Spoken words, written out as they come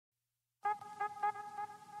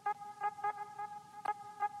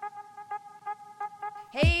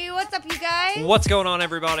Hey, what's up, you guys? What's going on,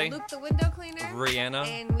 everybody? Luke the window cleaner. Rihanna.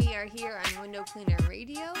 And we are here on Window Cleaner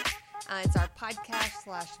Radio. It's our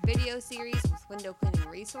podcast/video series with Window Cleaning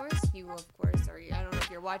Resource. You, of course, I don't know if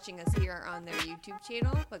you're watching us here on their YouTube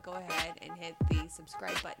channel, but go ahead and hit the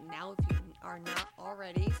subscribe button now if you are not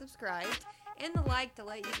already subscribed. And the like to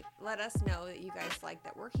let us know that you guys like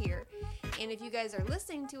that we're here. And if you guys are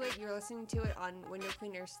listening to it, you're listening to it on Window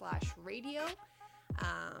Cleaner/radio.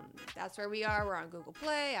 That's where we are. We're on Google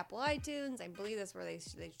Play, Apple iTunes. I believe that's where they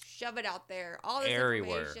shove it out there. All this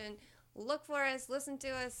Everywhere. information. Look for us. Listen to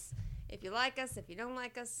us. If you like us, if you don't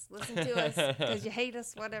like us, listen to us. Because you hate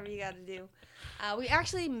us, whatever you got to do. We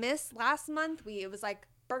actually missed last month. It was like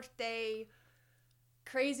birthday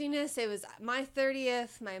craziness. It was my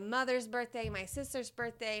 30th, my mother's birthday, my sister's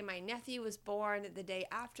birthday. My nephew was born the day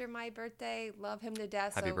after my birthday. Love him to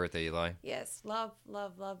death. Happy birthday, Eli. Yes, love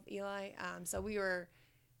Eli. So we were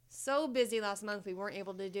so busy last month we weren't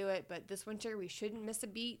able to do it, but this winter we shouldn't miss a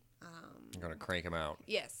beat. You're going to crank him out.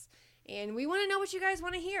 Yes. And we want to know what you guys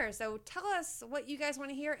want to hear. So tell us what you guys want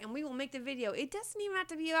to hear, and we will make the video. It doesn't even have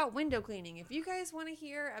to be about window cleaning. If you guys want to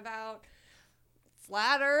hear about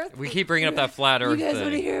flat Earth. We keep bringing up that flat Earth thing. You guys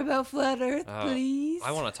want to hear about flat Earth, please?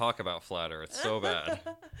 I want to talk about flat Earth so bad.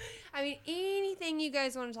 I mean, anything you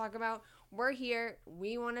guys want to talk about, we're here.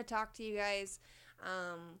 We want to talk to you guys.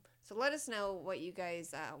 So let us know what you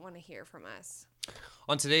guys want to hear from us.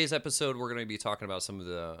 On today's episode, we're going to be talking about some of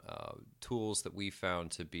the tools that we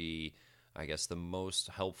found to be, I guess, the most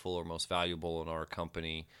helpful or most valuable in our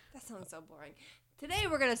company. That sounds so boring. Today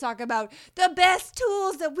we're going to talk about the best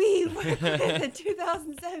tools that we worked with in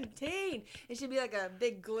 2017. It should be like a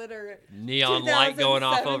big glitter neon light going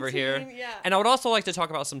off over here. Yeah. And I would also like to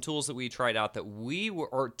talk about some tools that we tried out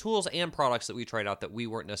or tools and products that we tried out that we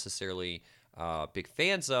weren't necessarily big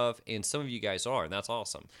fans of, and some of you guys are, and that's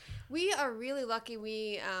awesome. We are really lucky.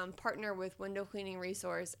 We partner with Window Cleaning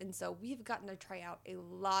Resource, and so we've gotten to try out a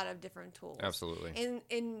lot of different tools. Absolutely.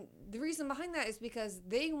 And the reason behind that is because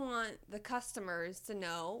they want the customers to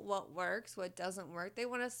know what works, what doesn't work. They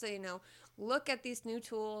want us to, look at these new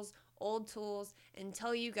tools, old tools, and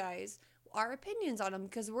tell you guys our opinions on them,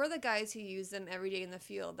 because we're the guys who use them every day in the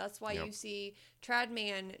field. That's why you see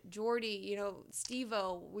Tradman, Jordy,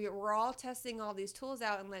 Steve-O. We're all testing all these tools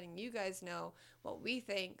out and letting you guys know what we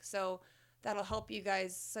think. So that'll help you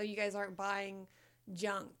guys, so you guys aren't buying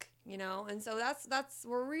junk, And so that's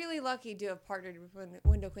we're really lucky to have partnered with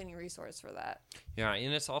Window Cleaning Resource for that. Yeah,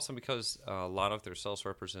 and it's awesome because a lot of their sales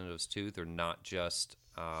representatives too, they're not just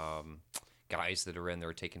guys that are in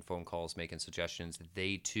there taking phone calls, making suggestions.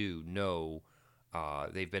 They too know.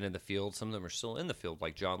 They've been in the field. Some of them are still in the field,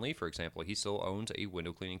 like John Lee, for example. He still owns a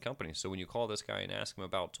window cleaning company. So when you call this guy and ask him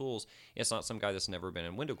about tools, it's not some guy that's never been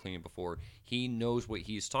in window cleaning before. He knows what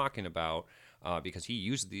he's talking about because he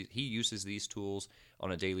uses these tools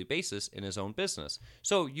on a daily basis in his own business.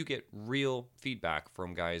 So you get real feedback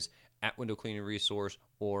from guys at Window Cleaning Resource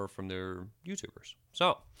or from their YouTubers.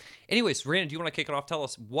 So, anyways, Reanna, do you want to kick it off? Tell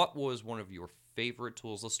us, what was one of your favorite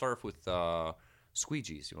tools? Let's start off with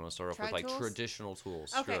squeegees. You want to start off with tools? Traditional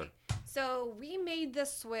tools? Okay. Sure. So we made the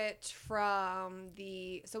switch from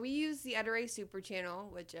so we use the Ed Super Channel,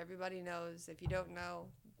 which everybody knows. If you don't know,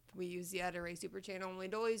 we use the Ed Super Channel, and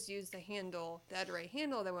we'd always use the Ed handle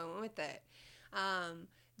that went with it.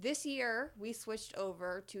 This year, we switched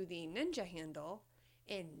over to the Ninja handle,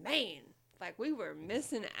 and man, we were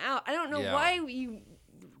missing out. I don't know why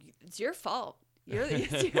it's your fault.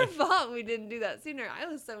 It's your fault we didn't do that sooner. I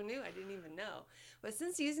was so new, I didn't even know. But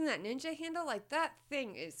since using that Ninja handle, that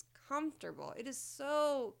thing is comfortable. It is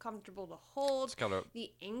so comfortable to hold.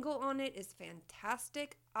 The angle on it is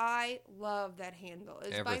fantastic. I love that handle.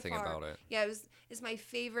 It's everything by far, about it. Yeah, it's my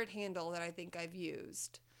favorite handle that I think I've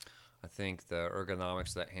used. I think the ergonomics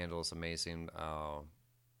of that handle is amazing.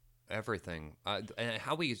 Everything. And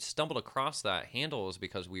how we stumbled across that handle is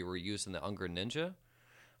because we were using the Unger Ninja.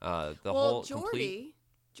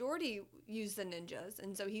 Jordy used the Ninjas,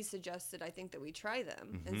 and so he suggested, I think, that we try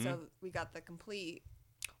them. Mm-hmm. And so we got the complete.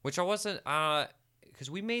 Which I wasn't, because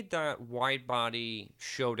we made that wide body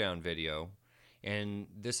showdown video, and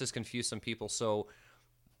this has confused some people. So,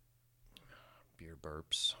 beer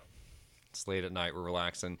burps. It's late at night, we're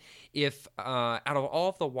relaxing. If out of all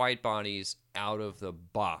of the wide bodies out of the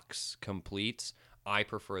box completes, I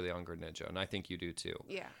prefer the Unger Ninja, and I think you do too.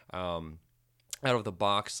 Yeah. Out of the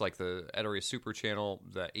box, like the Ed Super Channel,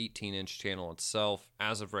 the 18-inch channel itself,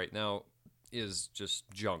 as of right now, is just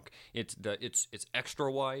junk. It's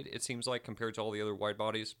extra wide, it seems like, compared to all the other wide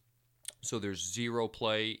bodies. So there's zero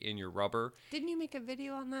play in your rubber. Didn't you make a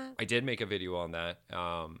video on that? I did make a video on that,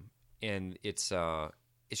 and it's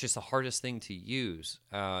it's just the hardest thing to use.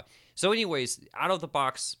 So anyways, out of the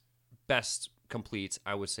box, best completes,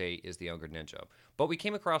 I would say, is the Unger Ninja. But we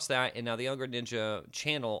came across that, and now the Unger Ninja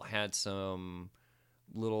channel had some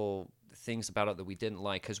little things about it that we didn't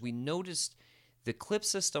like, because we noticed the clip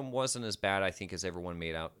system wasn't as bad, I think, as everyone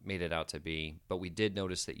made it out to be. But we did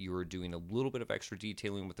notice that you were doing a little bit of extra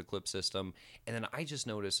detailing with the clip system. And then I just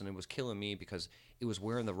noticed, and it was killing me because it was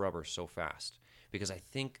wearing the rubber so fast. Because I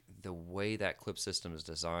think the way that clip system is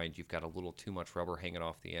designed, you've got a little too much rubber hanging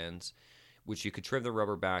off the ends, which you could trim the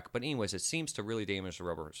rubber back. But anyways, it seems to really damage the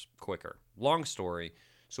rubbers quicker. Long story.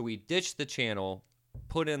 So we ditched the channel,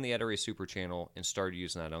 put in the Ed Super channel, and started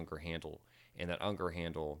using that Unger handle. And that Unger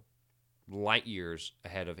handle, light years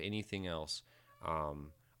ahead of anything else.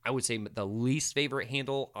 I would say the least favorite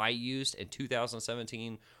handle I used in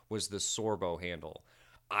 2017 was the Sorbo handle.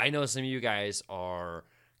 I know some of you guys are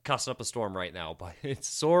cussing up a storm right now, but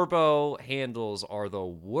Sorbo handles are the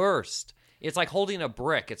worst. It's like holding a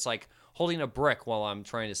brick. It's like holding a brick while I'm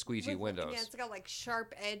trying to squeegee windows. Yeah, it's got like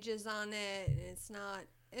sharp edges on it, and it's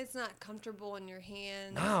not comfortable in your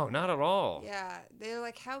hand. No, not at all. Yeah, they're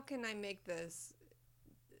like, how can I make this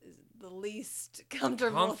the least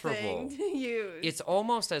comfortable thing to use? It's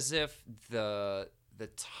almost as if the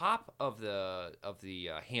top of the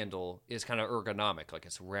handle is kind of ergonomic, like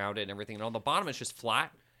it's rounded and everything, and on the bottom it's just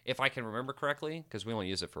flat, if I can remember correctly, because we only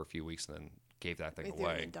used it for a few weeks and then gave that thing away. Threw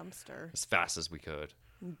it in the dumpster as fast as we could.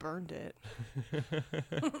 and burned it.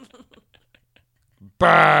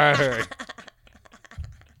 Burn.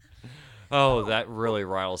 Oh, that really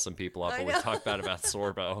riles some people up when we talk bad about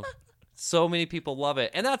Sorbo. So many people love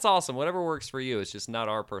it, and that's awesome. Whatever works for you. It's just not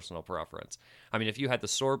our personal preference. I mean, if you had the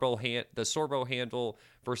Sorbo handle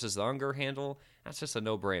versus the Unger handle, that's just a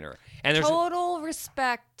no-brainer. And there's total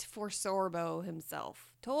respect for Sorbo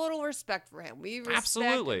himself. Total respect for him. We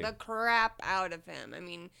respect the crap out of him. I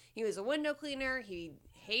mean, he was a window cleaner. He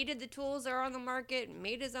hated the tools that are on the market,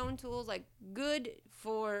 made his own tools. Like, good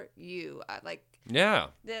for you. Yeah.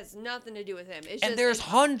 There's nothing to do with him. And there's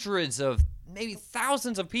hundreds of, maybe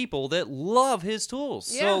thousands of people that love his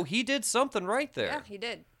tools. Yeah. So he did something right there. Yeah, he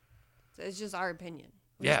did. So it's just our opinion.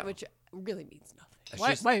 Which really means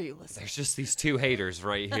nothing. Why are you listening? There's just these two haters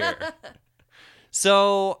right here.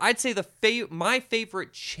 So I'd say my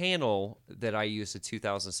favorite channel that I used in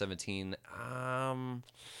 2017, I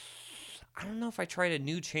don't know if I tried a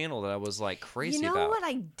new channel that I was like crazy about. You know what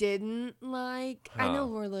I didn't like? Huh. I know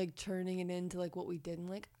we're like turning it into like what we didn't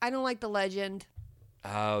like. I don't like the Legend.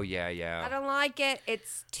 Oh, yeah. I don't like it.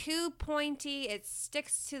 It's too pointy. It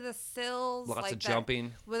sticks to the sills. Lots of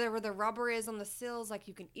jumping. Where the rubber is on the sills, like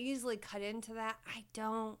you can easily cut into that. I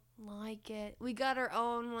don't like it. We got our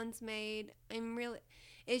own ones made.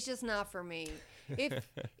 It's just not for me.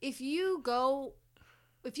 If you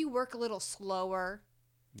work a little slower,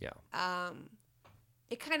 yeah.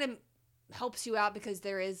 It kind of helps you out because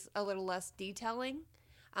there is a little less detailing.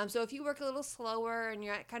 So if you work a little slower and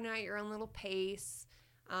you're kind of at your own little pace,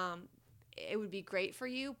 it would be great for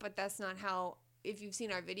you. But that's not how. If you've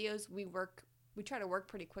seen our videos, we try to work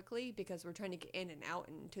pretty quickly because we're trying to get in and out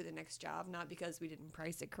and to the next job. Not because we didn't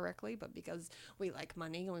price it correctly, but because we like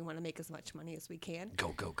money and we want to make as much money as we can.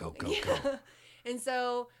 Go. And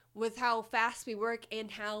so with how fast we work and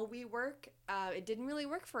how we work, it didn't really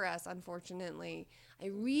work for us, unfortunately. I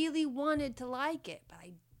really wanted to like it, but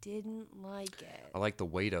I didn't like it. I like the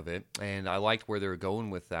weight of it, and I liked where they were going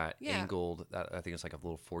with that angled, I think it's like a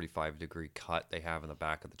little 45-degree cut they have in the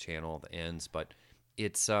back of the channel, the ends, but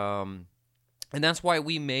it's, and that's why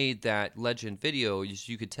we made that Legend video.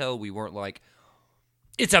 You could tell we weren't like,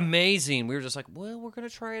 it's amazing. We were just like, well, we're going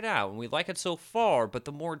to try it out. And we like it so far, but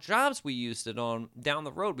the more jobs we used it on down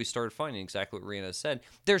the road, we started finding exactly what Reanna said.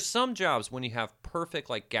 There's some jobs when you have perfect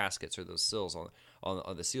like gaskets or those sills on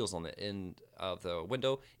the seals on the end of the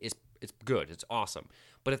window, it's good. It's awesome.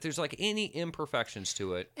 But if there's like any imperfections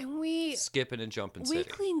to it, and we skip it and jump and we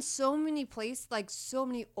clean so many places, like so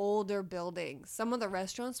many older buildings. Some of the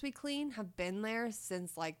restaurants we clean have been there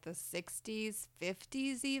since like the 60s,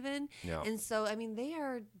 50s even. Yeah. And so, I mean, they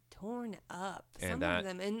are torn up. Some of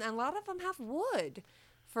them. And a lot of them have wood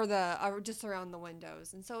for just around the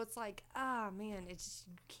windows. And so it's like, man, it's just,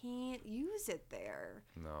 you can't use it there.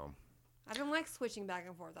 No. I don't like switching back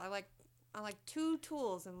and forth. I like two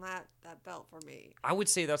tools in that belt for me. I would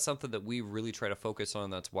say that's something that we really try to focus on.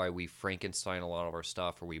 That's why we Frankenstein a lot of our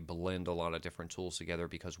stuff, or we blend a lot of different tools together,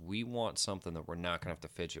 because we want something that we're not going to have to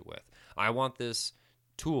fidget with. I want this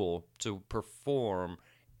tool to perform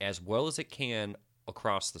as well as it can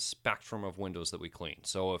across the spectrum of windows that we clean.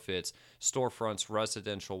 So if it's storefronts,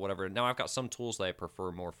 residential, whatever. Now I've got some tools that I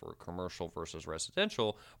prefer more for commercial versus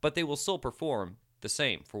residential, but they will still perform the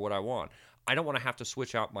same for what I want. I don't want to have to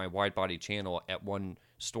switch out my wide body channel at one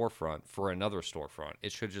storefront for another storefront.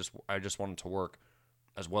 I just want it to work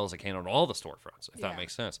as well as I can on all the storefronts, if that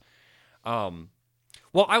makes sense.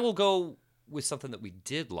 Well, I will go with something that we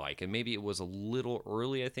did like, and maybe it was a little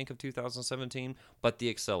early, I think, of 2017, but the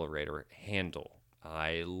accelerator handle.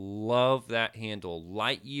 I love that handle.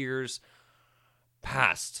 Light years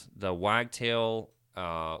past the wagtail,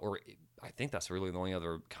 or I think that's really the only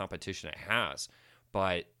other competition it has.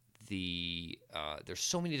 But there's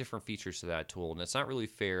so many different features to that tool, and it's not really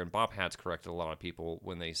fair. And Bob Hat's corrected a lot of people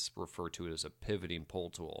when they refer to it as a pivoting pull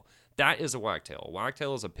tool. That is a wagtail. A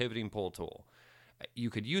wagtail is a pivoting pull tool.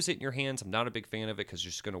 You could use it in your hands. I'm not a big fan of it because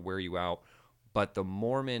it's just going to wear you out. But the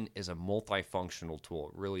Mormon is a multifunctional tool.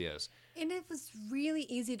 It really is. And it was really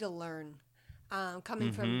easy to learn.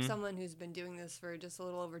 Coming from someone who's been doing this for just a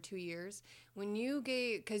little over 2 years. When you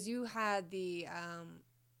because you had the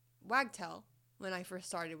wagtail when I first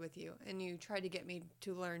started with you, and you tried to get me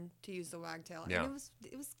to learn to use the wagtail. Yeah. And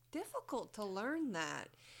it was difficult to learn that.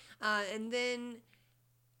 And then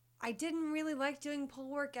I didn't really like doing pull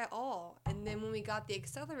work at all. And then when we got the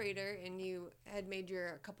accelerator and you had made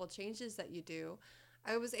a couple changes that you do,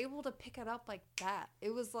 I was able to pick it up like that.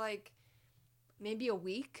 It was like maybe a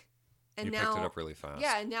week. And you now, picked it up really fast.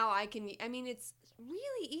 Yeah, and now I can. I mean, it's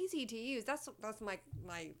really easy to use. That's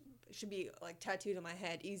my should be like tattooed on my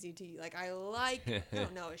head. Easy to use. Like I like. Oh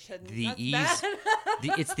no, it shouldn't. The That's ease.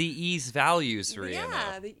 bad. It's the ease values, Reanna.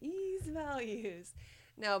 Yeah, the ease values.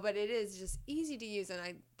 No, but it is just easy to use,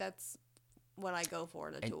 and that's what I go for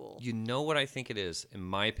in a tool. You know what I think it is? In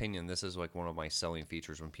my opinion, this is like one of my selling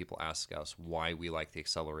features when people ask us why we like the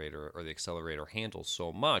accelerator or the accelerator handle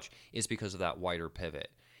so much is because of that wider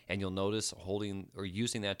pivot. And you'll notice holding or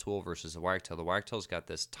using that tool versus the wagtail's got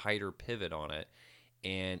this tighter pivot on it,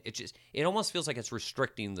 and it almost feels like it's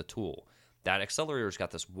restricting the tool. That accelerator's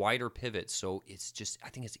got this wider pivot, so I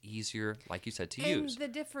think it's easier, like you said, to use. And the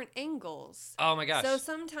different angles. Oh my gosh. So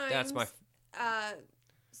sometimes that's my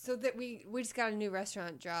so that we just got a new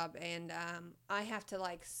restaurant job, and I have to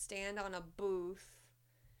like stand on a booth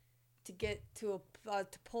to get to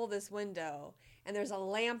to pull this window, and there's a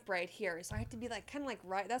lamp right here, so I have to be like kind of like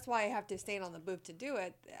right. That's why I have to stand on the booth to do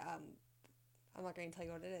it. I'm not going to tell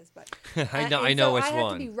you what it is, but I know which one. I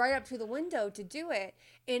have to be right up to the window to do it,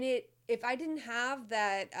 and if I didn't have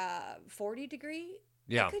that 40 degree,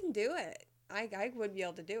 I couldn't do it. I wouldn't be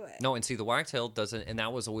able to do it. No, and see, the wagtail doesn't, and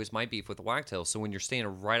that was always my beef with the wagtail. So when you're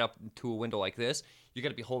standing right up to a window like this, you got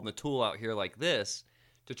to be holding the tool out here like this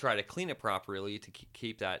to try to clean it properly to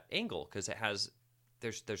keep that angle, because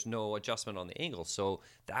there's no adjustment on the angle. So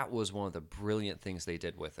that was one of the brilliant things they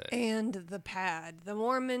did with it. And the pad, the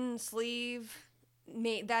Mormon sleeve,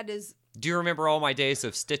 that is. Do you remember all my days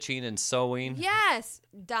of stitching and sewing? Yes,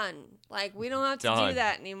 done. Like we don't have to do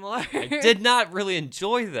that anymore. I did not really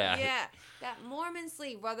enjoy that. Yeah, that Mormon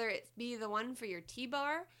sleeve, whether it be the one for your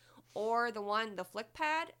T-bar or the flick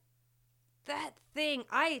pad, that thing,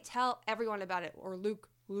 I tell everyone about it, or Luke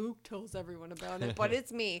tells everyone about it, but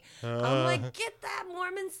it's me. I'm like, get that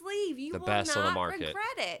Mormon sleeve. You the will best not on the market. regret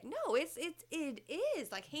it. No, it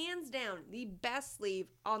is like hands down the best sleeve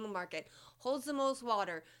on the market. Holds the most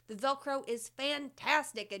water. The Velcro is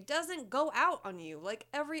fantastic. It doesn't go out on you like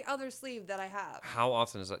every other sleeve that I have. How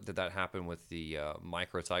often did that happen with the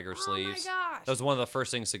Micro Tiger sleeves? Oh my gosh. That was one of the first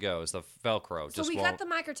things to go, is the Velcro. So we got the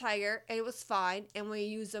Micro Tiger, and it was fine, and we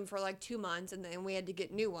used them for like 2 months, and then we had to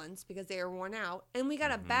get new ones because they were worn out. And we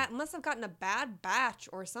got must have gotten a bad batch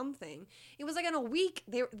or something. It was like in a week,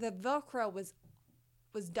 the Velcro was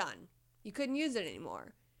done. You couldn't use it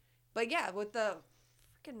anymore. But yeah, with the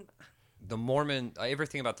freaking... The Mormon,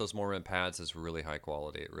 everything about those Mormon pads is really high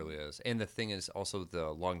quality. It really is. And the thing is also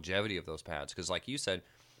the longevity of those pads. Because like you said,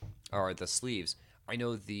 are the sleeves. I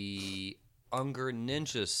know the Unger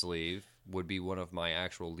Ninja sleeve would be one of my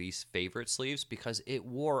actual least favorite sleeves because it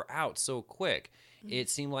wore out so quick. Mm-hmm. It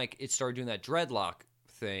seemed like it started doing that dreadlock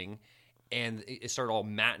thing, and it started all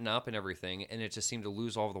matting up and everything, and it just seemed to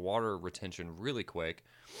lose all of the water retention really quick.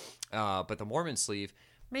 But the Mormon sleeve...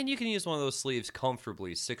 Man, you can use one of those sleeves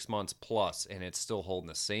comfortably 6 months plus, and it's still holding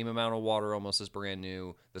the same amount of water almost as brand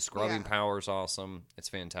new. The scrubbing power is awesome. It's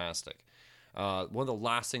fantastic. One of the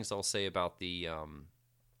last things I'll say about the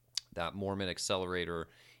that Mormon accelerator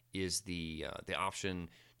is the option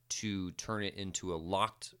to turn it into a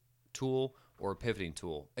locked tool or a pivoting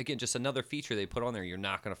tool. Again, just another feature they put on there you're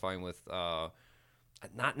not going to find with...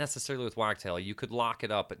 not necessarily with wagtail. You could lock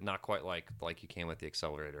it up, but not quite like you can with the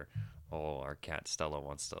accelerator. Oh, our cat Stella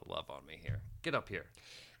wants to love on me here. Get up here.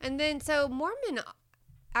 And then, so Mormon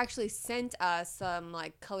actually sent us some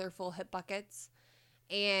like colorful hip buckets,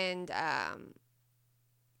 and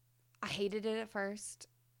I hated it at first.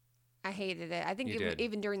 I hated it. I think You did.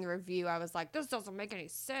 even during the review, I was like, this doesn't make any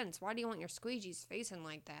sense. Why do you want your squeegees facing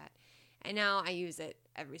like that? And now I use it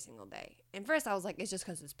every single day. And first I was like, it's just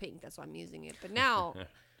because it's pink. That's why I'm using it. But now,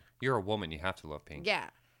 You're a woman. You have to love pink. yeah.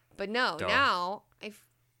 But no, Duh. now,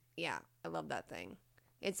 I love that thing.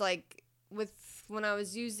 It's like when I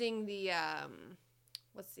was using the,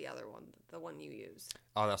 what's the other one? The one you use.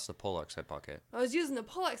 Oh, that's the Polex hip bucket. I was using the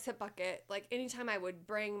Polex hip bucket. Like, anytime I would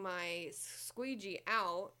bring my squeegee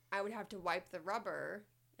out, I would have to wipe the rubber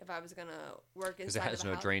if I was going to work inside Because it has the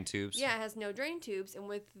no house. drain tubes. Yeah, it has no drain tubes. And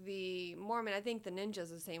with the Mormon, I think the Ninja's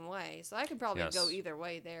the same way. So I could probably Yes. go either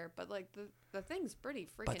way there. But, like, the thing's pretty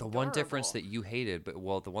freaking But the one difference durable. that you hated, the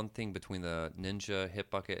one thing between the Ninja hip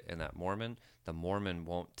bucket and that Mormon, the Mormon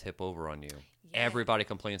won't tip over on you. Yeah. Everybody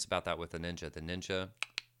complains about that with the Ninja. The Ninja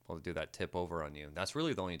will do that tip over on you. That's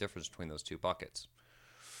really the only difference between those two buckets.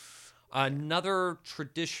 Another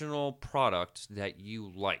traditional product that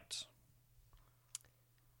you liked.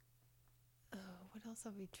 What else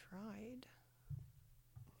have we tried?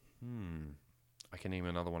 I can name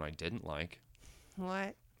another one I didn't like.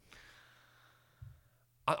 What?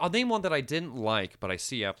 I'll name one that I didn't like, but I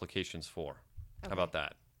see applications for. Okay. How about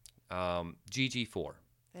that? GG4.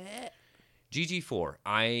 Eh. GG4.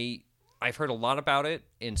 I've heard a lot about it,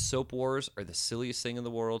 and soap wars are the silliest thing in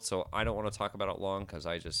the world, so I don't want to talk about it long because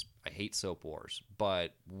I hate soap wars.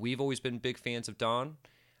 But we've always been big fans of Dawn.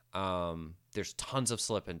 There's tons of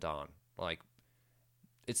slip in Dawn. Like,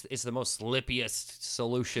 it's the most slippiest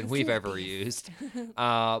solution we've ever used.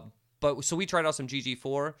 But so we tried out some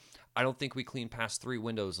GG4. I don't think we cleaned past 3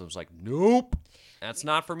 windows. I was like, nope, that's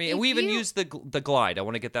not for me. And we even used the Glide. I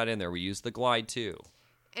want to get that in there. We used the Glide too.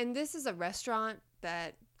 And this is a restaurant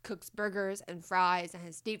that cooks burgers and fries and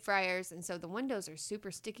has deep fryers. And so the windows are super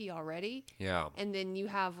sticky already. Yeah. And then you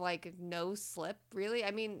have like no slip, really.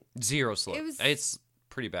 I mean, Zero slip. It's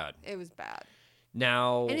pretty bad. it was bad.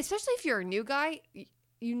 Now, And especially if you're a new guy,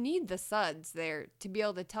 you need the suds there to be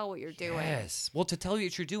able to tell what you're doing. yes. Well, to tell you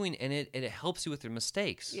what you're doing, and it helps you with your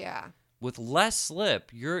mistakes. Yeah. With less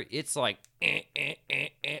slip, it's like,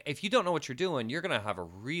 if you don't know what you're doing, you're going to have a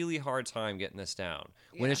really hard time getting this down.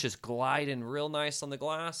 When Yeah. it's just gliding real nice on the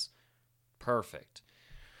glass, perfect.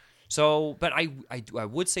 So, but I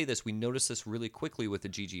would say this. We noticed this really quickly with the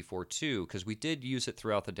GG4 too, because we did use it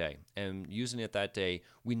throughout the day. And using it that day,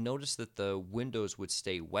 we noticed that the windows would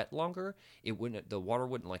stay wet longer. The water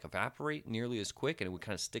wouldn't like evaporate nearly as quick, and it would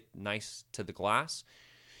kind of stick nice to the glass.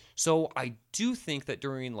 So I do think that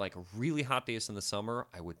during like really hot days in the summer,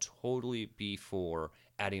 I would totally be for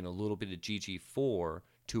adding a little bit of GG4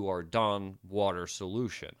 to our Dawn water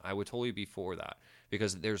solution. I would totally be for that,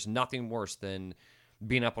 because there's nothing worse than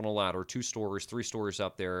being up on a ladder, 2 stories, 3 stories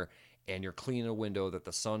up there, and you're cleaning a window that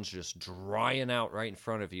the sun's just drying out right in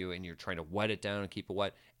front of you, and you're trying to wet it down and keep it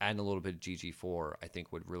wet. Adding a little bit of GG4, I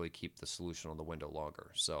think, would really keep the solution on the window longer.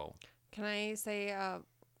 So, Can I say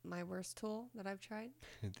my worst tool that I've tried?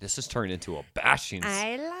 this has turned into a bashing.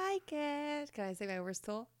 I like it. Can I say my worst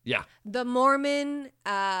tool? Yeah. The Mormon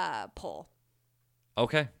pole.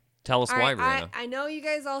 Okay. Tell us All why, right, Reanna. I know you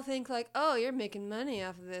guys all think like, oh, you're making money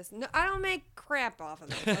off of this. No, I don't make crap off of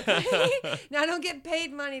this. Okay? Now, I don't get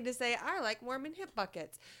paid money to say I like Mormon hip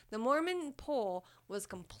buckets. The Mormon pole was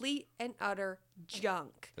complete and utter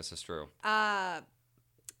junk. This is true.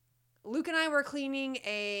 Luke and I were cleaning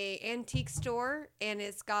a antique store, and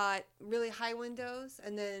it's got really high windows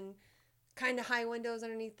and then kind of high windows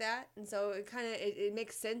underneath that. And so it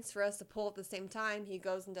makes sense for us to pull at the same time. He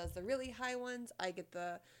goes and does the really high ones. I get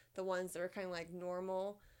the ones that are kind of like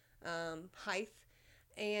normal height.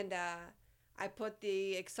 And I put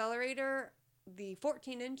the accelerator, the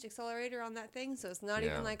 14-inch accelerator on that thing. So it's not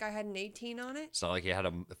even like I had an 18 on it. It's not like you had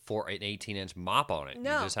an 18-inch mop on it.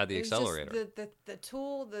 No, You just had the it was accelerator. just the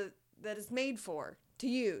tool that it's made for to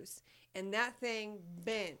use. And that thing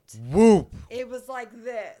bent. Whoop! It was like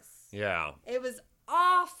this. Yeah. It was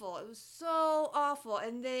awful. It was so awful.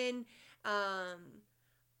 And then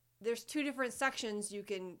there's 2 different sections you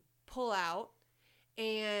can pull out.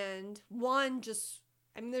 And one just,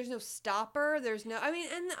 there's no stopper. There's no,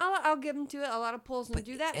 and I'll give them to it. A lot of pulls don't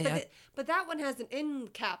do that. But that one has an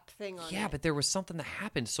end cap thing on it. Yeah, but there was something that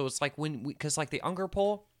happened. So it's like because like the Unger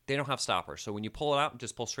pole, they don't have stoppers. So when you pull it out,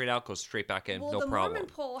 just pull straight out, goes straight back in, no the problem. Mormon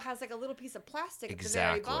pole has like a little piece of plastic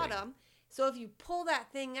Exactly. at the very bottom. So if you pull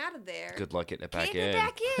that thing out of there, Good luck getting it back can't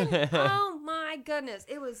in. get back in. Oh my goodness.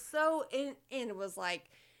 It was so it was like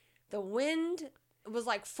the wind was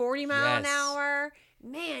like 40 mile an Yes. hour.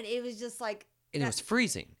 Man, it was just like And it was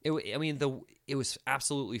freezing. It was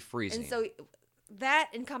absolutely freezing. and so that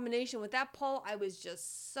in combination with that pole, I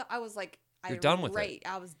was like You're done with it. Great.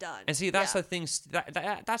 I was done. And see, that's the thing.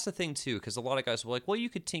 That's the thing too, because a lot of guys will like, well, you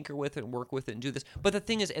could tinker with it and work with it and do this. But the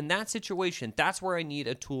thing is, in that situation, that's where I need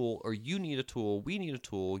a tool, or you need a tool, we need a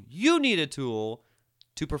tool, you need a tool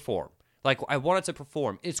to perform. Like, I want it to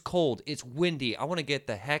perform. It's cold. It's windy. I want to get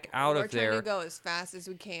the heck out of there. We're trying to go as fast as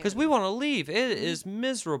we can. Because we want to leave. It is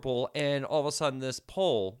miserable. And all of a sudden, this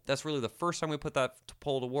pole, that's really the first time we put that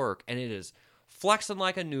pole to work, and it is flexing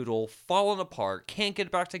like a noodle, falling apart, can't get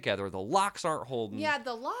it back together. The locks aren't holding. Yeah,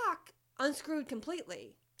 the lock unscrewed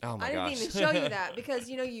completely. Oh my gosh. I didn't even show you that because,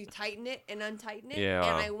 you tighten it and untighten it. Yeah.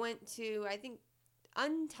 And I went to, I think,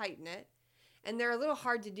 untighten it. And they're a little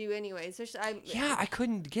hard to do anyway. So I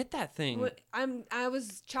couldn't get that thing. I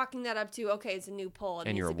was chalking that up to, okay, it's a new pole. It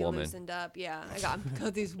and needs you're to a be woman. loosened up. Yeah, I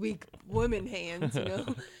got these weak woman hands,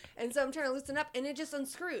 And so I'm trying to loosen up, and it just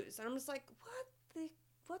unscrews. And I'm just like,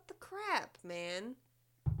 what the crap, man?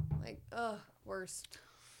 Like, worst.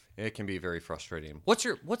 It can be very frustrating. What's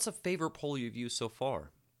a favorite pole you've used so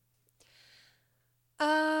far?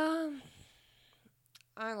 I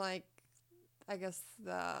like, I guess,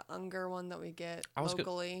 the Unger one that we get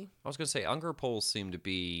locally. I was going to say, Unger poles seem to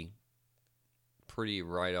be pretty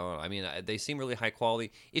right on. I mean, they seem really high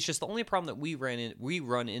quality. It's just the only problem that we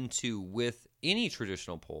run into with any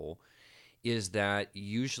traditional pole is that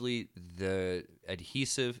usually the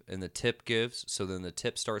adhesive and the tip gives, so then the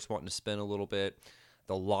tip starts wanting to spin a little bit.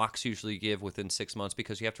 The locks usually give within 6 months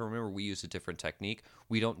because you have to remember we use a different technique.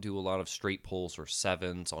 We don't do a lot of straight pulls or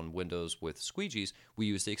sevens on windows with squeegees. We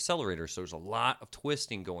use the accelerator, so there's a lot of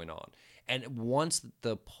twisting going on. And once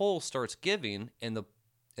the pull starts giving and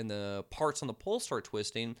the parts on the pull start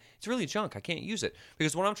twisting, it's really junk. I can't use it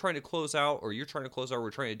because when I'm trying to close out or you're trying to close out or we're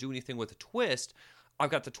trying to do anything with a twist, I've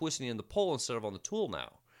got the twisting in the pull instead of on the tool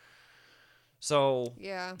now. So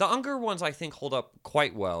yeah, the Unger ones I think hold up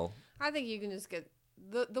quite well. I think you can just get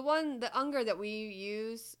the Unger that we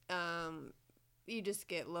use. You just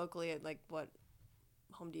get locally at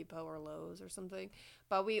Home Depot or Lowe's or something.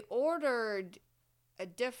 But we ordered a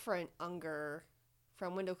different Unger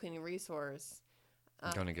from Window Cleaning Resource.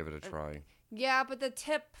 I'm gonna give it a try. Yeah, but the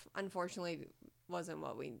tip unfortunately wasn't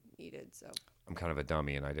what we needed. So I'm kind of a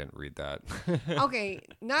dummy and I didn't read that. Okay.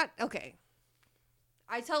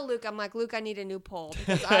 I tell Luke, I'm like, Luke, I need a new pole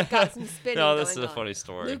because I've got some spinning going on. No, this is a funny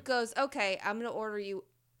story. Luke goes, okay, I'm going to order you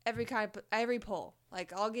every pole.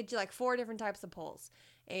 Like, I'll get you 4 different types of poles.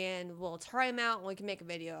 And we'll try them out and we can make a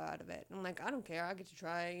video out of it. I'm like, I don't care. I'll get to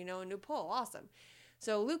try, a new pole. Awesome.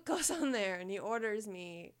 So Luke goes on there and he orders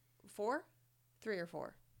me 4? 3 or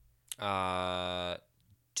 4?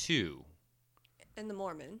 2. And the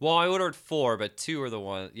Mormon. Well, I ordered 4, but 2 are the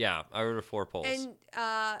one. Yeah, I ordered 4 poles. And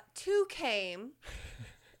 2 came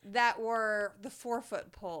that were the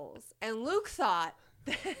 4-foot poles. And Luke thought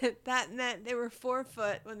that meant they were 4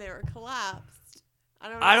 foot when they were collapsed.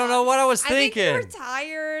 I don't know what I was thinking. I think you were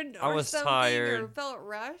tired or I was something tired. or felt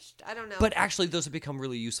rushed. I don't know. But actually, those have become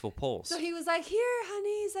really useful poles. So he was like, here,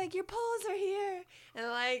 honey. He's like, your poles are here. And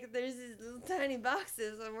there's these little tiny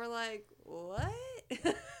boxes. And we're like, what?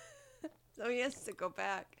 So he has to go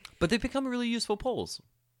back. But they've become really useful poles.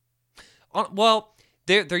 Well,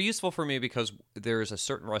 they're useful for me because there's a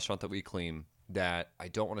certain restaurant that we clean that I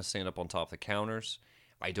don't want to stand up on top of the counters.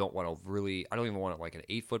 I don't even want like an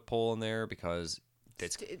 8-foot pole in there because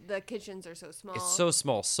the kitchens are so small. It's so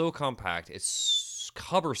small, so compact. It's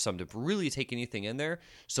cumbersome to really take anything in there.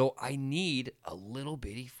 So I need a little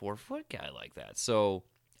bitty 4-foot guy like that. So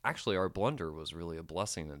actually, our blender was really a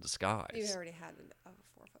blessing in disguise. You already had a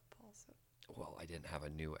 4-foot pole. So. Well, I didn't have a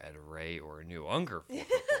new Ed Ray or a new Unger 4-foot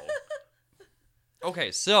pole.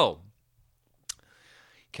 Okay, so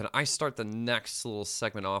can I start the next little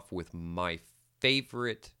segment off with my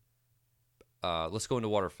favorite? Let's go into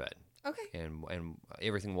water-fed. Okay. And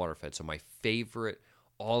everything water-fed. So my favorite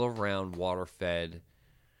all-around water-fed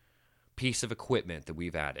piece of equipment that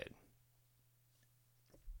we've added.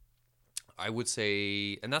 I would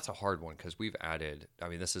say, and that's a hard one because we've added,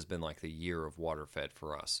 this has been like the year of water-fed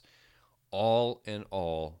for us. All in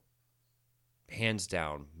all, hands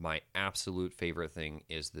down, my absolute favorite thing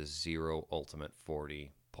is the Zero Ultimate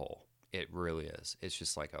 40 pole. It really is. It's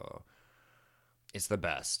just it's the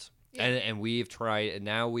best. Yeah. And we have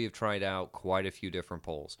tried out quite a few different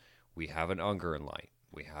poles. We have an Unger and Light.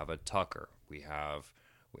 We have a Tucker. We have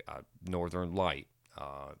Northern Light,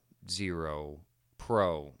 Zero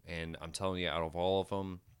Pro. And I'm telling you, out of all of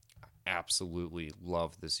them, I absolutely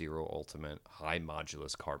love the Zero Ultimate high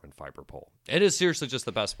modulus carbon fiber pole. It is seriously just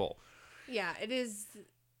the best pole. Yeah, it is.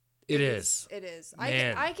 It is. It is.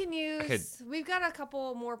 Man, I can use. We've got a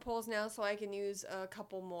couple more poles now, so I can use a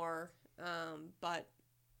couple more. But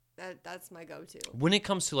That's my go-to. When it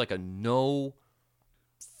comes to like a no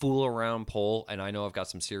fool around pole, and I know I've got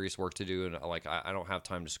some serious work to do, and like I don't have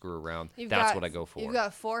time to screw around. That's what I go for. You've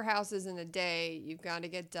got 4 houses in a day. You've got to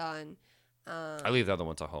get done. I leave the other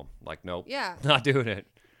ones at home. Like, nope, Yeah. not doing it.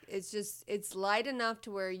 It's light enough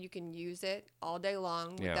to where you can use it all day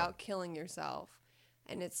long without killing yourself,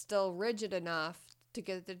 and it's still rigid enough to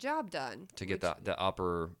get the job done. To get the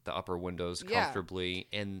upper windows comfortably,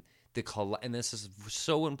 and and this is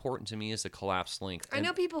so important to me, is the collapse length. I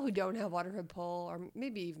know people who don't have waterfed pole, or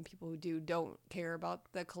maybe even people who do, don't care about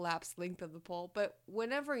the collapse length of the pole. But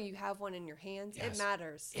whenever you have one in your hands, it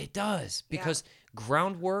matters. It does, because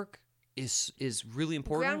groundwork is really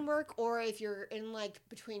important. Groundwork, or if you're in like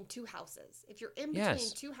between 2 houses. If you're in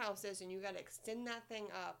between 2 houses and you got to extend that thing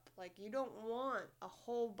up, like you don't want a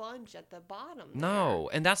whole bunch at the bottom.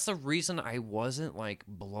 No, and that's the reason I wasn't like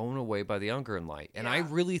blown away by the Ungern light. And I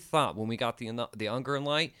really thought when we got the Ungern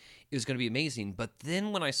light, it was going to be amazing. But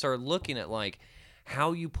then when I started looking at like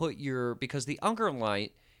how you put because the Ungern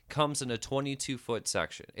light comes in a 22-foot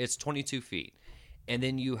section. It's 22 feet. And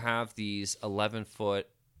then you have these 11-foot,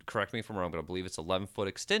 correct me if I'm wrong, but I believe it's 11-foot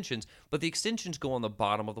extensions, but the extensions go on the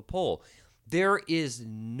bottom of the pole. There is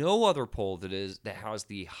no other pole that has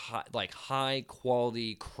the high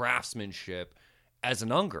quality craftsmanship as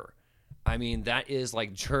an Unger. I mean, that is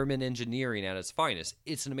like German engineering at its finest.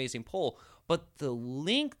 It's an amazing pole, but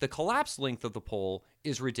the collapse length of the pole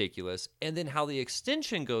is ridiculous, and then how the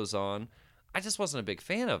extension goes on, I just wasn't a big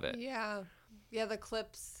fan of it. Yeah, the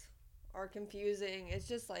clips are confusing. It's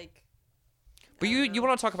just like. But you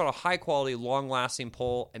want to talk about a high quality, long lasting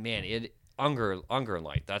pole, and man, Unger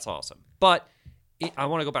light, that's awesome. But I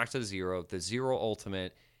want to go back to the Zero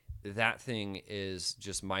Ultimate. That thing is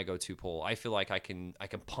just my go-to pole. I feel like I can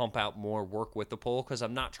pump out more work with the pole because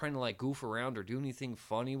I'm not trying to like goof around or do anything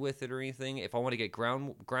funny with it or anything. If I want to get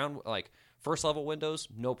ground like first level windows,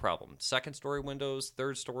 no problem. Second story windows,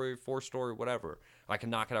 third story, fourth story, whatever, I can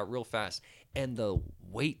knock it out real fast. And the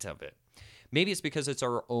weight of it. Maybe it's because it's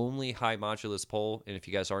our only high modulus pole, and if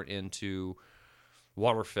you guys aren't into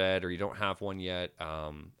water fed or you don't have one yet,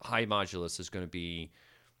 high modulus is going to be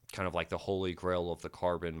kind of like the holy grail of the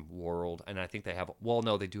carbon world. And I think they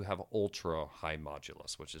do have ultra high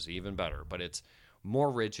modulus, which is even better, but it's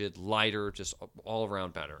more rigid, lighter, just all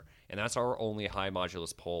around better. And that's our only high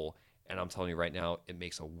modulus pole. And I'm telling you right now, it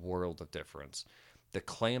makes a world of difference. The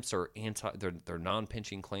clamps are they're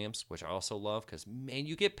non-pinching clamps, which I also love because, man,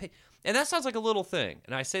 you get and that sounds like a little thing.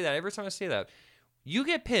 And I say that every time I say that. You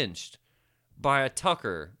get pinched by a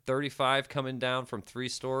Tucker 35 coming down from 3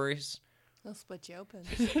 stories. They'll split you open.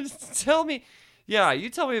 Tell me. Yeah, you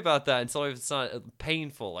tell me about that and tell me if it's not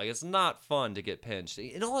painful. Like, it's not fun to get pinched.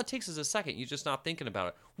 And all it takes is a second. You're just not thinking about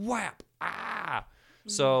it. Whap! Ah! Mm-hmm.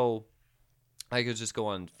 So I could just go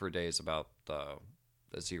on for days about the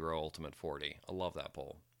Zero Ultimate 40. I love that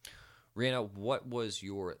pole. Reanna, what was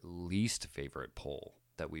your least favorite pole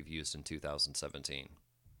that we've used in 2017?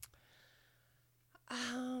 I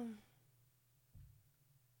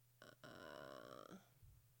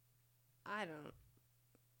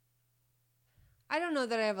don't know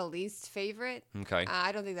that I have a least favorite. Okay.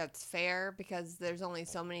 I don't think that's fair because there's only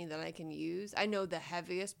so many that I can use. I know the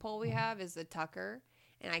heaviest pole we have is the Tucker,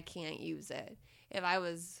 and I can't use it. If I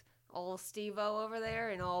was all Steve-O over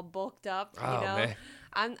there and all bulked up, man.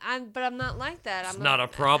 But I'm not like that. It's not a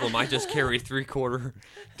problem. I just carry 3/4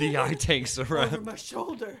 DI tanks around over my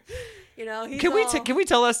shoulder. Can we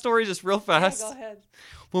tell that story just real fast? Yeah, go ahead.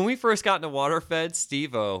 When we first got into waterfed,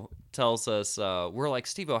 Steve-O tells us, we're like,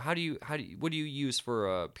 Steve-O, what do you use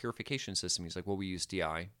for a purification system? He's like, well, we use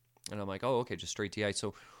DI. And I'm like, oh, okay, just straight DI.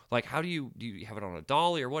 So, like, how do you have it on a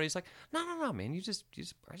dolly or what? He's like, no, man, I just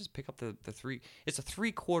pick up the 3. It's a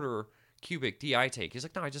 3/4 cubic DI tank. He's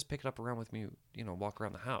like, no, I just pick it up around with me, walk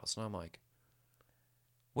around the house. And I'm like,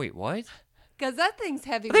 wait, what? Because that thing's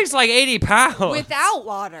heavy. I think it's like 80 pounds. Without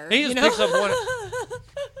water. He just picks up one.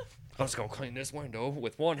 Let's go clean this window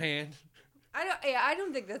with one hand. I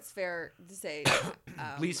don't think that's fair to say.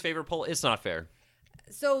 Least favorite pole? It's not fair.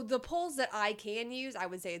 So the poles that I can use, I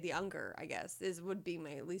would say the Unger, I guess, would be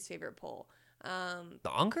my least favorite pole.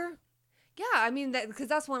 The Unger? Yeah, I mean, because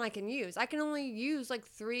that's one I can use. I can only use like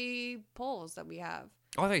 3 poles that we have.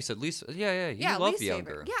 Oh, I thought you said least. Yeah. You love the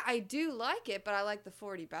Unger. Yeah, I do like it, but I like the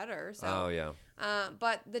 40 better. So. Oh, yeah.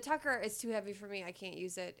 But the Tucker is too heavy for me. I can't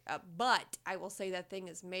use it. But I will say that thing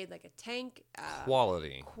is made like a tank.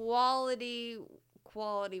 Quality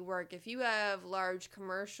work. If you have large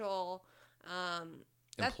commercial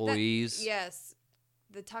employees, yes,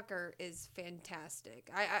 the Tucker is fantastic.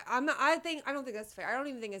 I don't think that's fair. I don't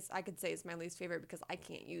even think I could say it's my least favorite because I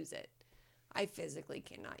can't use it. I physically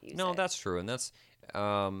cannot use No, it. that's true, and that's.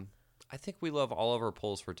 I think we love all of our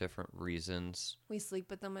poles for different reasons. We sleep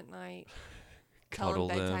with them at night, Cuddle tell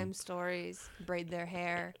them them. bedtime stories, braid their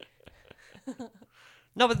hair.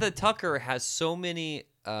 No, but the Tucker has so many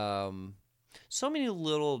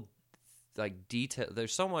little like detail.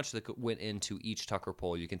 There's so much that went into each Tucker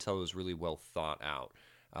pole. You can tell it was really well thought out,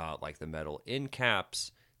 like the metal end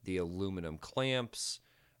caps, the aluminum clamps,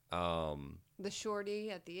 The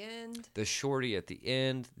shorty at the end. the shorty at the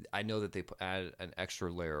end. I know that they added an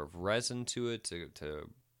extra layer of resin to it to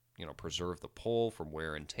preserve the pole from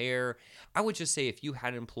wear and tear. I would just say if you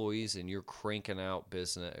had employees and you're cranking out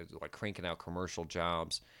commercial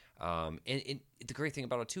jobs, and the great thing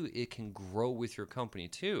about it too, it can grow with your company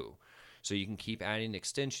too. So you can keep adding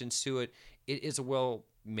extensions to it. It is a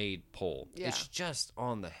well-made pole. Yeah. It's just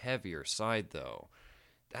on the heavier side though.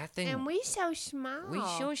 That thing. And we so small. We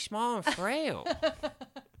so small and frail.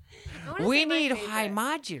 I wanna We say my need favorite. high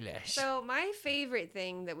modulus. So my favorite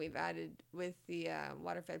thing that we've added with the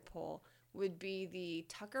water-fed pole would be the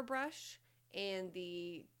Tucker brush and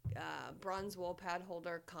the bronze wool pad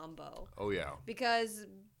holder combo. Oh yeah. Because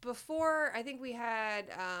before, I think we had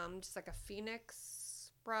just like a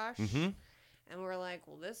Phoenix brush. Mm-hmm. And we're like,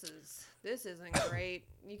 well, this isn't great.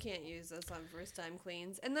 You can't use this on first time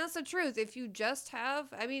cleans. And that's the truth. If you just have,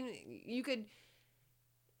 I mean, you could,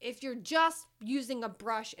 if you're just using a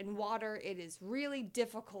brush and water, it is really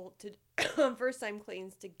difficult to, on first time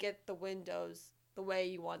cleans, to get the windows the way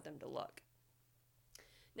you want them to look.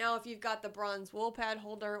 Now, if you've got the bronze wool pad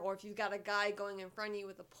holder, or if you've got a guy going in front of you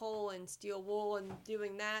with a pole and steel wool and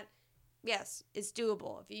doing that, yes, it's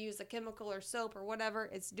doable. If you use a chemical or soap or whatever,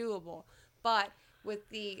 it's doable. But with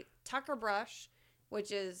the Tucker brush,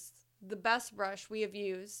 which is the best brush we have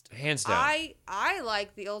used, Hands down. I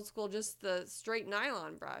like the old school, just the straight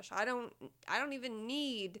nylon brush. I don't even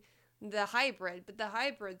need the hybrid, but the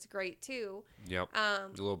hybrid's great too. Yep. A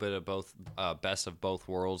little bit of both, best of both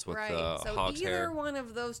worlds with Right. the So hog's either hair. one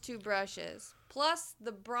of those two brushes, plus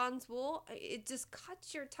the bronze wool, it just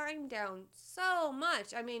cuts your time down so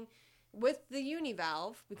much. I mean, with the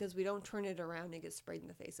univalve, because we don't turn it around and get sprayed in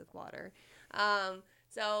the face with water.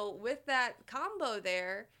 So with that combo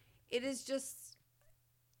there, it is just,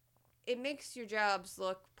 it makes your jobs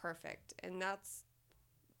look perfect. And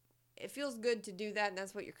it feels good to do that. And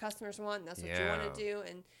that's what your customers want. And that's what you want to do.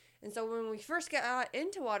 And so when we first got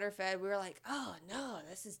into water-fed, we were like, oh, no,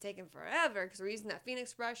 this is taking forever because we're using that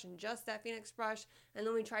Phoenix brush and just that Phoenix brush. And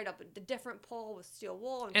then we tried up a different pole with steel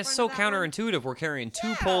wool. And it's so counterintuitive. We're carrying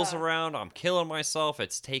two poles Yeah. around. I'm killing myself.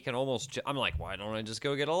 It's taken almost... I'm like, why don't I just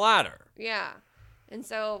go get a ladder? Yeah. And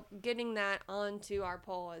so getting that onto our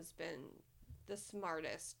pole has been the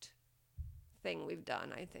smartest thing we've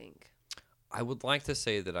done, I think. I would like to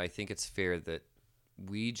say that I think it's fair that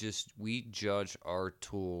we judge our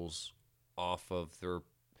tools off of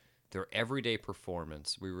their everyday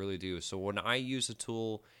performance. We really do. So when I use a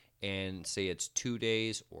tool and say it's 2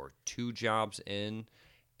 days or 2 jobs in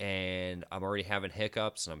and I'm already having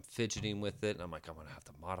hiccups and I'm fidgeting with it and I'm like, I'm going to have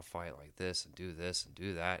to modify it like this and do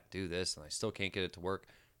that, do this, and I still can't get it to work,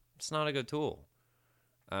 it's not a good tool.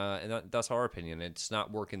 And that's our opinion. It's not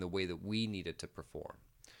working the way that we need it to perform.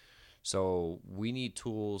 So we need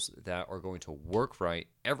tools that are going to work right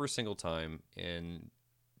every single time in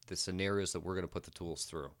the scenarios that we're going to put the tools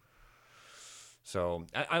through. So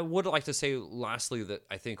I would like to say lastly that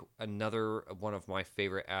I think another one of my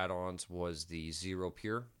favorite add-ons was the Zero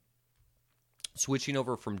Pure. Switching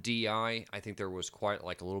over from DI, I think there was quite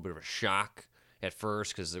like a little bit of a shock at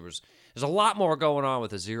first because there's a lot more going on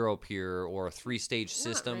with a Zero Pure or a 3-stage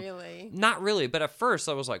system. Not really, but at first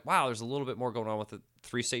I was like, wow, there's a little bit more going on with a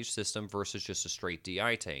 3-stage system versus just a straight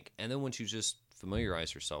DI tank. And then once you just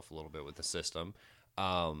familiarize yourself a little bit with the system,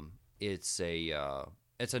 it's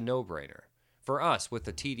a no-brainer for us with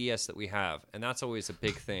the TDS that we have, and that's always a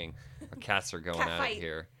big thing. Our cats are going at it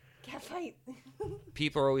here. Cat fight.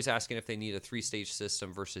 People are always asking if they need a 3-stage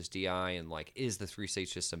system versus DI, and like, is the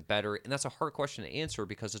 3-stage system better? And that's a hard question to answer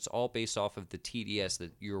because it's all based off of the TDS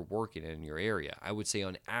that you're working in your area. I would say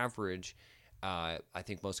on average, I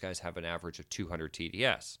think most guys have an average of 200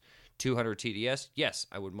 TDS. 200 TDS, yes,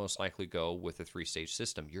 I would most likely go with a 3-stage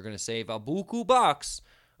system. You're going to save a buku bucks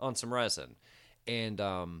on some resin. And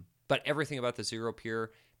but everything about the Zero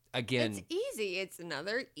Pure, again, it's easy. It's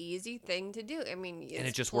another easy thing to do. I mean, it's and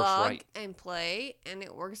it just plug works right and play, and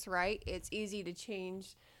it works right. It's easy to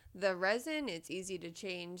change the resin. It's easy to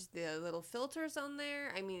change the little filters on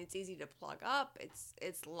there. I mean, it's easy to plug up.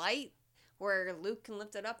 It's light, where Luke can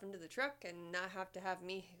lift it up into the truck and not have to have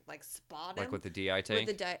me like spot him. like with the DI tank.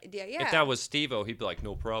 With the DI, yeah. If that was Steve-O, he'd be like,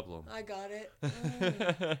 no problem. I got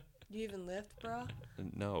it. Do you even lift, bro?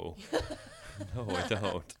 No. No, I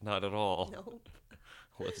don't. Not at all. Nope.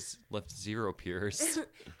 Lift zero Piers.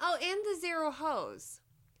 Oh, and the Zero Hose.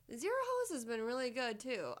 The Zero Hose has been really good,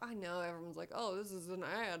 too. I know everyone's like, oh, this is an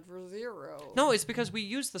ad for Zero. No, it's because we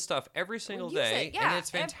use the stuff every single day, and it's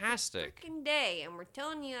fantastic. Every freaking day, and we're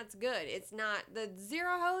telling you that's good. It's not, the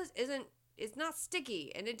Zero Hose it's not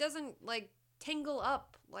sticky, and it doesn't, like, tangle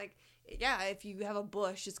up. Like, yeah, if you have a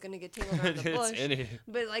bush, it's going to get tangled around the bush.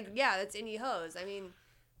 But, like, yeah, that's any hose. I mean, I'm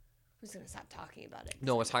just going to stop talking about it.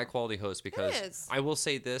 No, it's high-quality hose because I will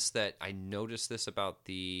say this, that I noticed this about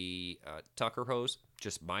the Tucker hose.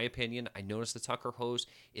 Just my opinion. I noticed the Tucker hose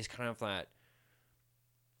is kind of that,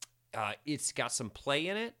 it's got some play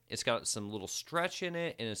in it. It's got some little stretch in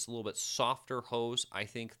it, and it's a little bit softer hose, I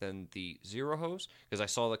think, than the Zero hose. Because I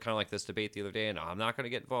saw that kind of like this debate the other day, and I'm not going to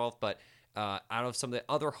get involved, but out of some of the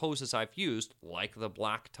other hoses I've used, like the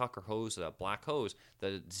black Tucker hose, the black hose,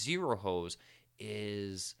 the Zero hose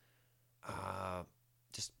is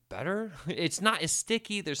just better. It's not as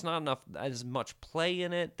sticky. There's not as much play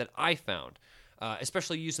in it that I found,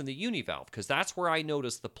 especially using the Univalve, because that's where I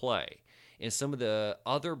noticed the play. In some of the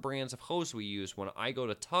other brands of hose we use, when I go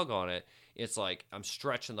to tug on it, it's like I'm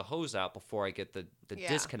stretching the hose out before I get the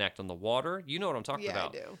disconnect on the water. You know what I'm talking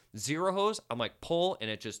about. Yeah, I do. Zero hose, I'm like pull, and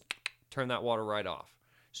it just turn that water right off.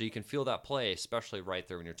 So you can feel that play, especially right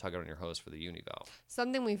there when you're tugging on your hose for the Univalve.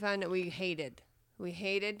 Something we found that we hated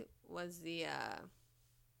was the,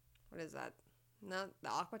 what is that? Not the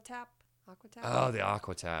Aquatap? Oh, the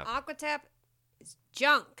Aquatap. Aquatap is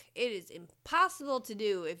junk. It is impossible to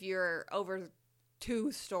do if you're over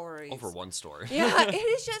 2 stories. Over 1 story. Yeah, it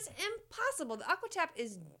is just impossible. The Aquatap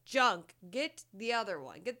is junk. Get the other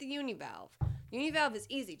one. Get the Univalve. Univalve is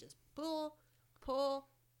easy. Just pull,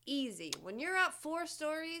 easy. When you're up 4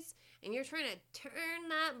 stories and you're trying to turn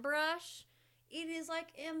that brush, it is like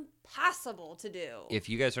impossible to do. If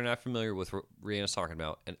you guys are not familiar with what Reanna's talking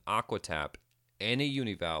about, an Aquatap and a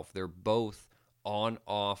Univalve, they're both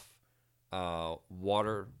on-off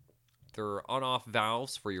water. They're on-off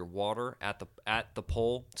valves for your water at the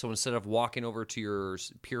pole. So instead of walking over to your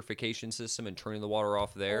purification system and turning the water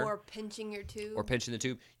off there, or pinching your tube, the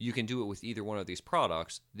tube, you can do it with either one of these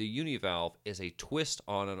products. The Univalve is a twist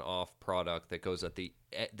on and off product that goes at the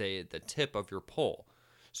tip of your pole.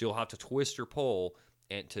 So you'll have to twist your pole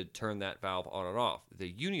and to turn that valve on and off.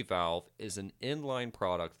 The Univalve is an inline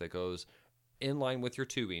product that goes in line with your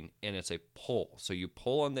tubing, and it's a pull. So you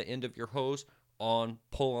pull on the end of your hose on,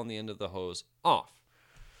 pull on the end of the hose off.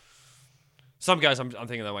 Some guys, I'm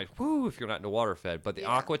thinking that might, whoo, if you're not into water fed. But the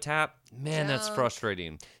Aquatap, man, that's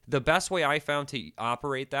frustrating. The best way I found to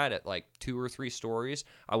operate that at like 2 or 3 stories,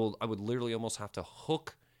 I would literally almost have to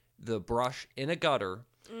hook the brush in a gutter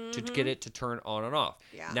to get it to turn on and off.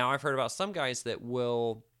 Yeah. Now, I've heard about some guys that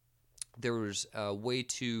there's a way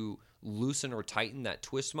to loosen or tighten that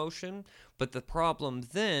twist motion, but the problem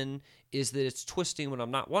then is that it's twisting when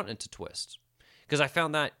I'm not wanting it to twist. Because I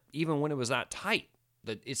found that even when it was that tight,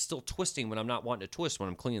 that it's still twisting when I'm not wanting to twist when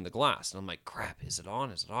I'm cleaning the glass. And I'm like, crap, is it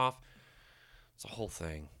on? Is it off? It's a whole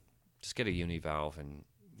thing. Just get a Univalve and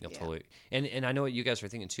you'll totally. And I know what you guys are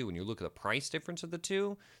thinking too. When you look at the price difference of the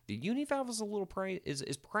two, the Univalve is a little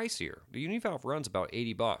is pricier. The Univalve runs about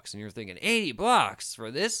 $80, and you're thinking $80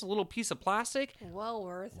 for this little piece of plastic? Well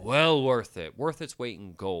worth it. Well worth it. Worth its weight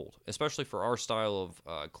in gold, especially for our style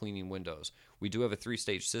of cleaning windows. We do have a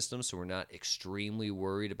 3-stage system, so we're not extremely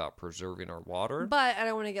worried about preserving our water. But I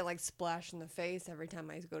don't want to get like splashed in the face every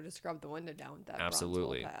time I go to scrub the window down with that.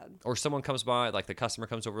 Absolutely. Pad. Or someone comes by, like the customer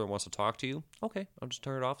comes over and wants to talk to you. Okay, I'll just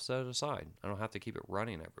turn it off, set it aside. I don't have to keep it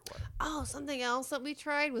running everywhere. Oh, something else that we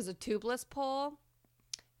tried was a tubeless pole.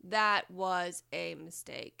 That was a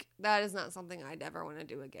mistake. That is not something I'd ever want to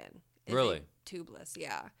do again. Really? Tubeless,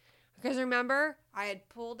 yeah. Because remember, I had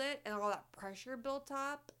pulled it and all that pressure built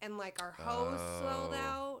up and like our hose swelled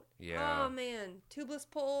out. Yeah. Oh man, tubeless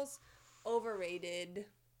poles, overrated.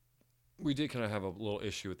 We did kind of have a little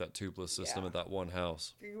issue with that tubeless system at that one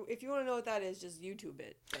house. If you want to know what that is, just YouTube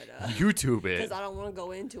it. But, YouTube it. Because I don't want to go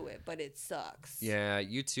into it, but it sucks. Yeah,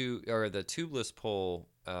 YouTube or the tubeless pole.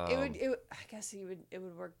 I guess it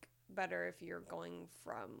would work better if you're going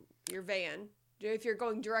from your van. If you're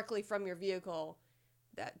going directly from your vehicle,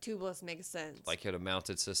 that tubeless makes sense. Like you had a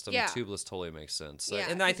mounted system, yeah. Tubeless totally makes sense. Yeah,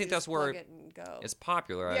 and I think that's where it's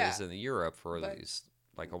popular yeah. is in Europe for these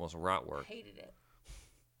like almost route work. I hated it.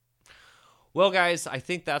 Well, guys, I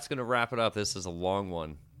think that's going to wrap it up. This is a long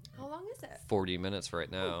one. How long is it? 40 minutes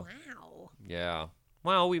right now. Oh, wow. Yeah.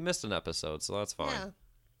 Well, we missed an episode, so that's fine.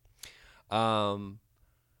 Yeah.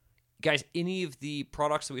 Guys, any of the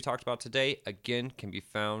products that we talked about today, again, can be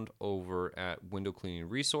found over at Window Cleaning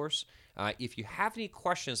Resource. If you have any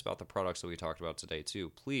questions about the products that we talked about today,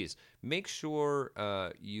 too, please make sure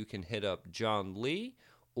you can hit up John Lee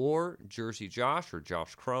or Jersey Josh or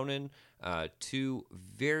Josh Cronin, two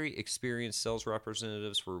very experienced sales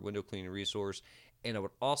representatives for Window Cleaning Resource. And I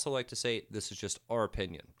would also like to say this is just our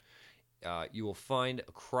opinion. You will find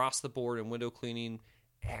across the board in window cleaning,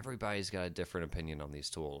 everybody's got a different opinion on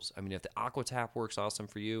these tools. I mean, if the AquaTap works awesome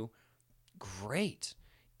for you, great.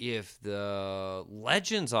 If the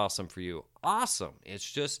Legend's awesome for you, awesome. It's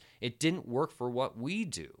just, it didn't work for what we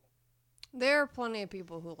do. There are plenty of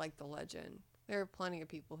people who like the Legend. There are plenty of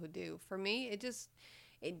people who do. For me,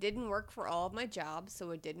 it didn't work for all of my jobs,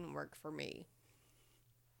 so it didn't work for me.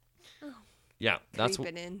 Oh. Yeah, that's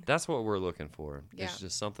what we're looking for. Yeah. It's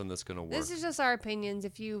just something that's going to work. This is just our opinions.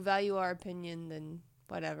 If you value our opinion, then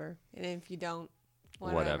whatever. And if you don't,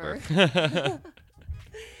 whatever.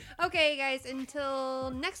 Okay, guys,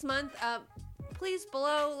 until next month, please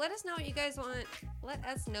below, let us know what you guys want. Let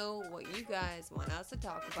us know what you guys want us to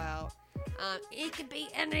talk about. It could be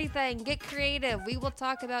anything. Get creative. We will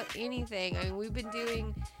talk about anything. I mean, we've been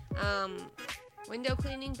doing window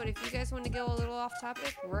cleaning, but if you guys want to go a little off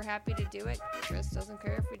topic, we're happy to do it. Chris doesn't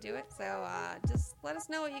care if we do it, so just let us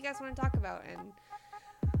know what you guys want to talk about, and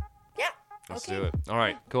yeah, let's do it. All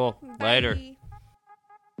right, cool. Bye. Later.